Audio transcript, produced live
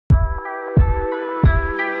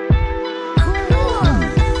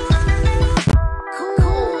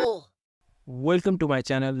Welcome to my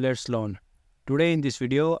channel, Let's Learn. Today in this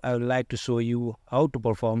video, I would like to show you how to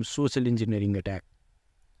perform social engineering attack.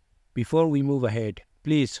 Before we move ahead,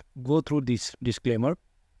 please go through this disclaimer.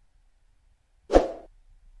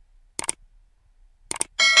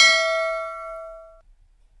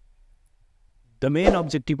 The main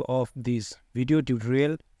objective of this video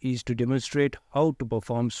tutorial is to demonstrate how to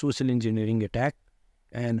perform social engineering attack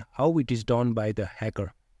and how it is done by the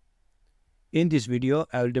hacker. In this video,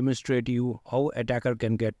 I will demonstrate you how attacker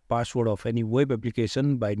can get password of any web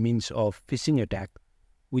application by means of phishing attack,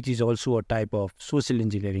 which is also a type of social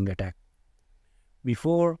engineering attack.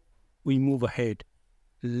 Before we move ahead,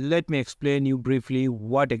 let me explain you briefly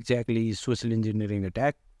what exactly is social engineering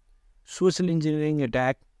attack. Social engineering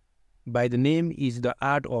attack, by the name, is the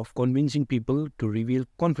art of convincing people to reveal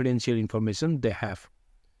confidential information they have.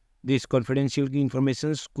 This confidential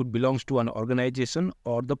information could belong to an organization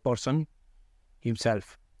or the person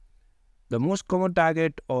himself. The most common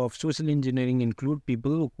target of social engineering include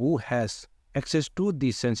people who has access to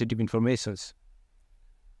these sensitive informations.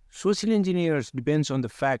 Social engineers depends on the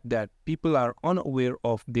fact that people are unaware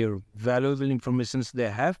of their valuable information they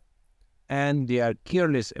have and they are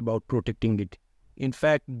careless about protecting it. In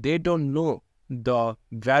fact, they don't know the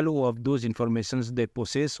value of those informations they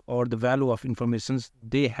possess or the value of information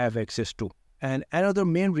they have access to. And another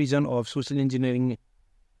main reason of social engineering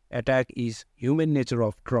attack is human nature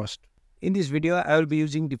of trust. In this video, I will be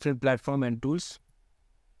using different platform and tools.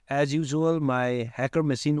 As usual, my hacker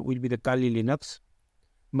machine will be the Kali Linux.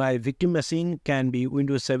 My victim machine can be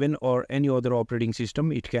Windows 7 or any other operating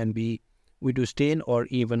system. It can be Windows 10 or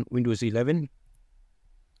even Windows 11.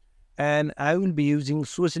 And I will be using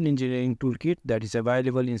social engineering toolkit that is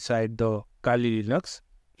available inside the Kali Linux.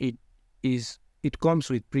 It comes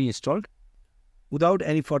with pre-installed. Without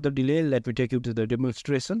any further delay, let me take you to the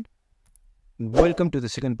demonstration. Welcome to the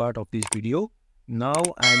second part of this video. Now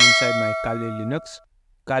I am inside my Kali Linux.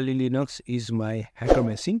 Kali Linux is my hacker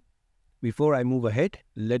machine. Before I move ahead,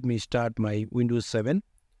 let me start my Windows 7,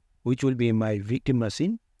 which will be my victim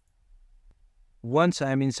machine. Once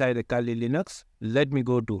I am inside the Kali Linux, let me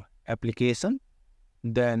go to Application.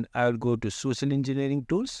 Then I will go to Social Engineering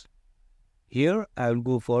Tools. Here I will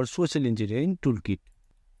go for Social Engineering Toolkit.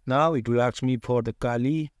 Now it will ask me for the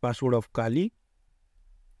Kali, password of Kali.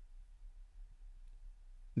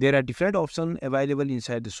 There are different options available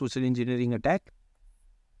inside the social engineering attack.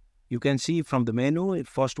 You can see from the menu,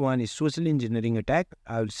 first one is social engineering attack.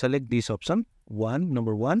 I will select this option,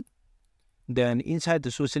 number one. Then inside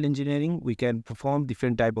the social engineering, we can perform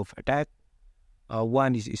different type of attack.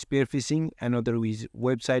 One is spear phishing, another is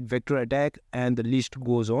website vector attack, and the list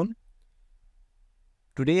goes on.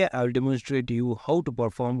 Today, I will demonstrate to you how to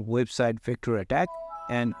perform website vector attack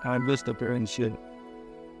and harvest the potential.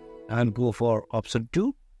 And go for option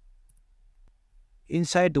 2.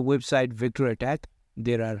 Inside the website vector attack,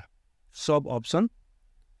 there are sub options.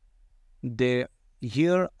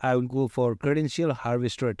 Here, I will go for credential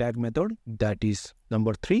harvester attack method. That is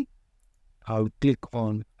number 3. I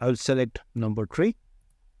will select number 3.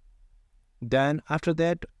 Then after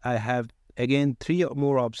that, I have again 3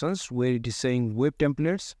 more options where it is saying web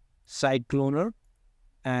templates, site cloner,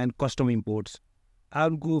 and custom imports.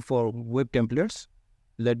 I'll go for web templates.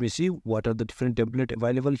 Let me see what are the different templates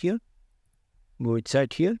available here. Go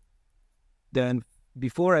inside here. Then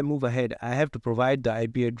before I move ahead, I have to provide the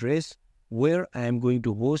IP address where I am going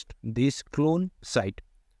to host this clone site.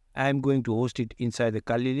 I am going to host it inside the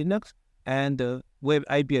Kali Linux, and the web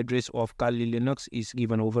IP address of Kali Linux is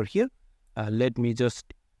given over here. Let me just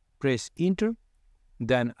press enter.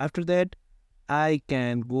 Then after that, I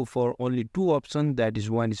can go for only 2 options. That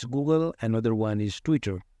is, one is Google, another one is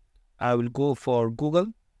Twitter. I will go for Google.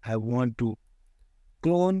 I want to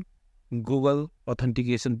clone Google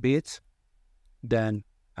authentication page. Then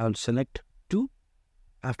I will select 2.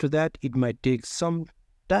 After that, it might take some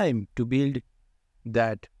time to build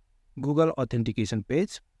that Google authentication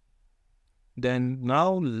page. Then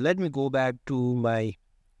now let me go back to my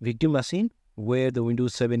victim machine where the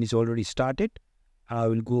Windows 7 is already started. I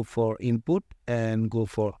will go for input and go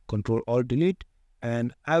for Ctrl-Alt-Delete,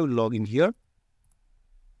 and I will log in here.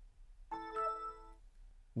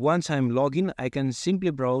 Once I am logged in, I can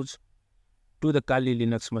simply browse to the Kali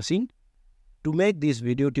Linux machine. To make this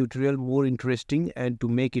video tutorial more interesting and to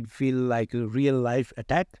make it feel like a real life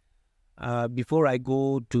attack, before I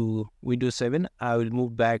go to Windows 7, I will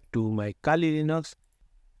move back to my Kali Linux.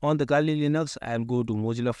 On the Kali Linux, I will go to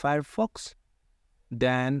Mozilla Firefox.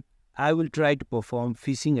 Then I will try to perform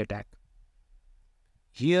phishing attack.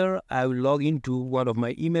 Here I will log into one of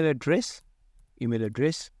my email address,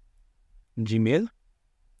 Gmail.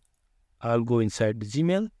 I'll go inside the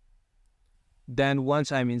Gmail. Then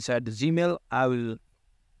once I'm inside the Gmail, I will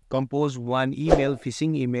compose one email,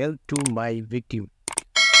 phishing email to my victim.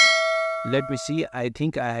 Let me see. I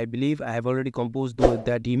believe I have already composed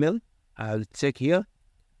that email. I'll check here.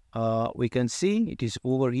 We can see it is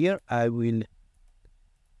over here. I will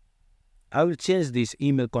change this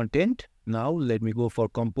email content. Now let me go for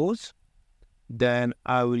compose. Then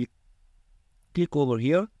I will click over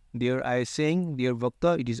here. There I am saying, dear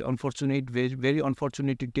Vakta, it is unfortunate, very, very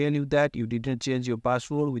unfortunate to tell you that you didn't change your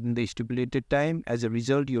password within the stipulated time. As a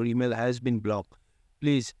result, your email has been blocked.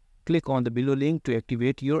 Please click on the below link to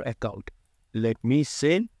activate your account. Let me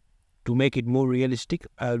say, to make it more realistic,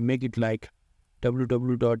 I'll make it like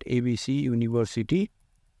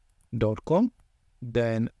www.abcuniversity.com.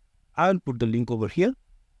 Then I'll put the link over here.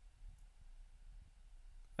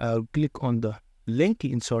 I'll click on the link,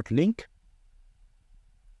 insert link.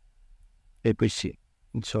 ABC,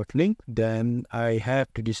 insert link. Then I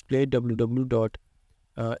have to display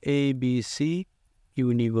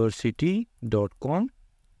www.abcuniversity.com.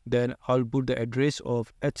 Then I'll put the address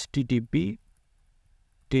of http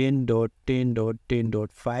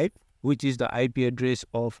 10.10.10.5, which is the IP address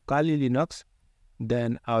of Kali Linux.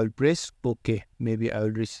 Then I'll press OK. Maybe I'll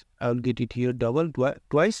get it here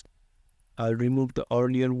twice. I'll remove the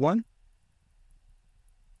earlier one.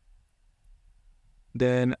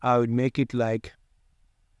 Then I would make it like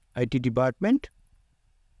IT department,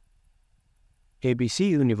 ABC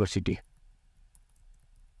University.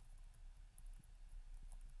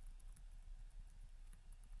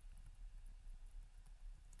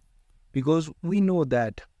 Because we know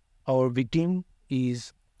that our victim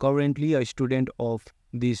is currently a student of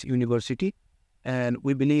this university, and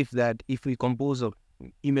we believe that if we compose an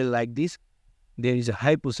email like this, there is a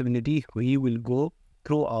high possibility he will go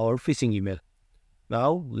through our phishing email.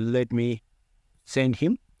 Now let me send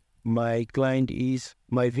him. My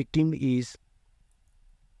victim is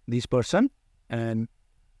this person, and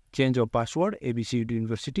change of password, ABC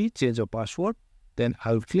University, change of password. Then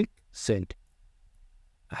I'll click send.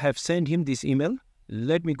 I have sent him this email.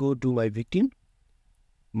 Let me go to my victim.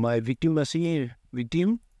 My victim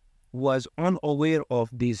was unaware of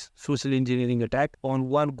this social engineering attack. On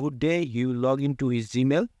one good day, he will log into his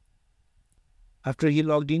Gmail. After he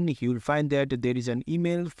logged in, he will find that there is an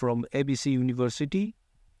email from ABC University.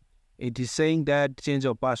 It is saying that change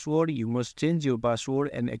of password, you must change your password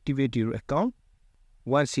and activate your account.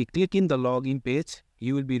 Once he click in the login page,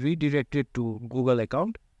 he will be redirected to Google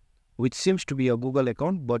account, which seems to be a Google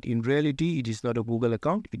account, but in reality, it is not a Google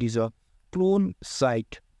account. It is a clone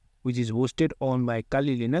site, which is hosted on my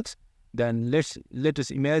Kali Linux. Then let us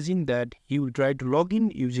imagine that he will try to log in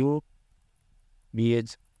using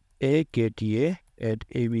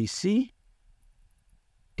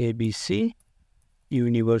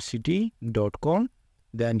abcuniversity.com.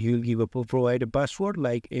 Then he will provide a password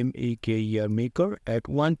like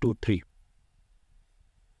maker@123.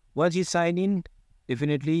 Once he signed in,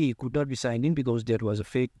 definitely he could not be signed in because there was a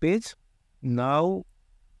fake page. Now,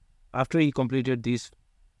 after he completed this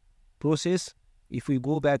process, if we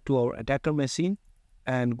go back to our attacker machine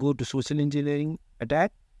and go to social engineering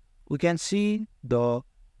attack, we can see the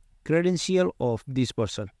credential of this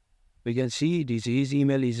person. We can see his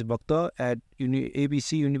email is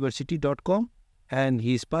bhakta@abcuniversity.com and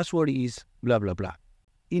his password is blah blah blah.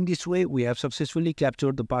 In this way, we have successfully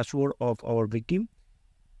captured the password of our victim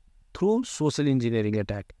through social engineering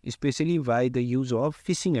attack, especially by the use of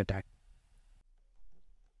phishing attack.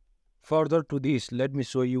 Further to this, let me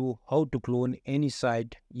show you how to clone any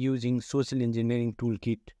site using social engineering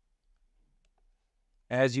toolkit.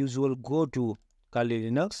 As usual, go to Kali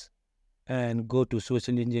Linux and go to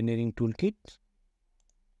social engineering toolkit.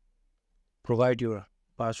 Provide your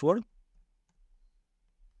password.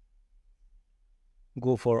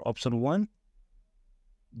 Go for option 1.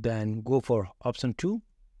 Then go for option 2.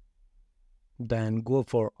 Then go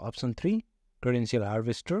for option 3, credential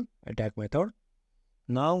harvester attack method.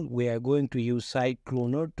 Now we are going to use site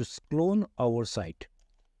cloner to clone our site.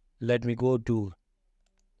 Let me go to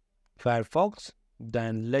Firefox.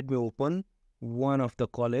 Then let me open one of the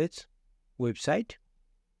college website.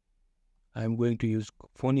 I'm going to use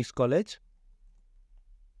Phoenix College.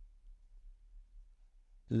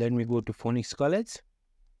 Let me go to Phoenix College.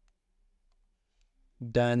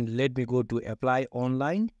 Then let me go to apply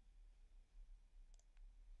online.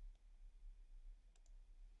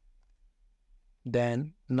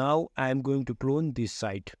 Then now I'm going to clone this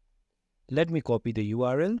site. Let me copy the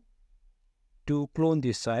URL. To clone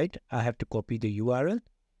this site, I have to copy the URL.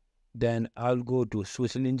 Then I'll go to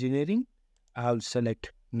social engineering. I'll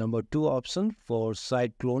select number 2 option for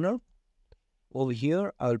site cloner. Over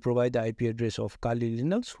here, I'll provide the IP address of Kali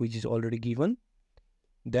Linux, which is already given.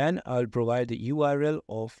 Then I'll provide the URL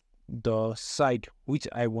of the site which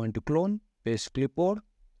I want to clone. Paste clipboard.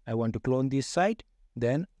 I want to clone this site.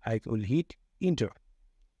 Then I will hit enter.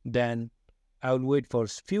 Then I will wait for a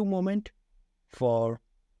few moments for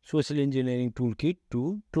Social Engineering Toolkit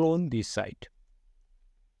to clone this site.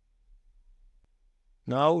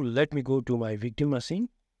 Now let me go to my victim machine.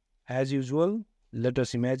 As usual, let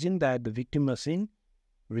us imagine that the victim machine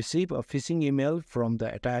received a phishing email from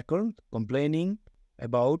the attacker complaining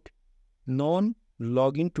about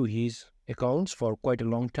non-login to his accounts for quite a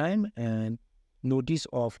long time and notice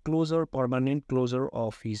of permanent closure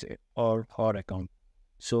of his or her account.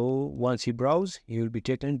 So once he browses, he will be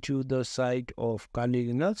taken to the site of Kali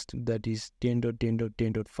Linux, that is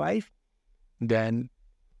 10.10.10.5. Then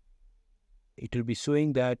it will be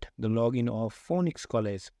showing that the login of Phoenix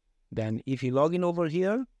College. Then if he log in over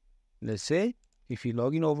here, let's say, if he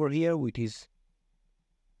log in over here with his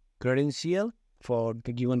credential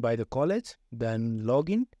given by the college, then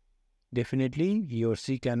login, definitely he or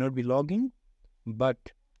she cannot be logging, but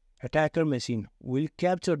attacker machine will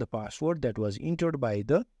capture the password that was entered by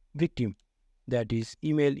the victim. That is,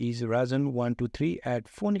 email is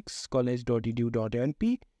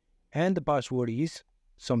rajan123@phoenixcollege.edu.np and the password is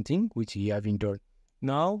something which he have entered.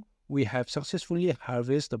 Now we have successfully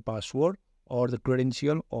harvested the password or the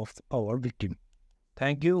credential of our victim.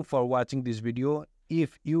 Thank you for watching this video.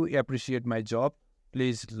 If you appreciate my job,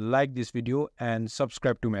 please like this video and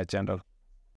subscribe to my channel.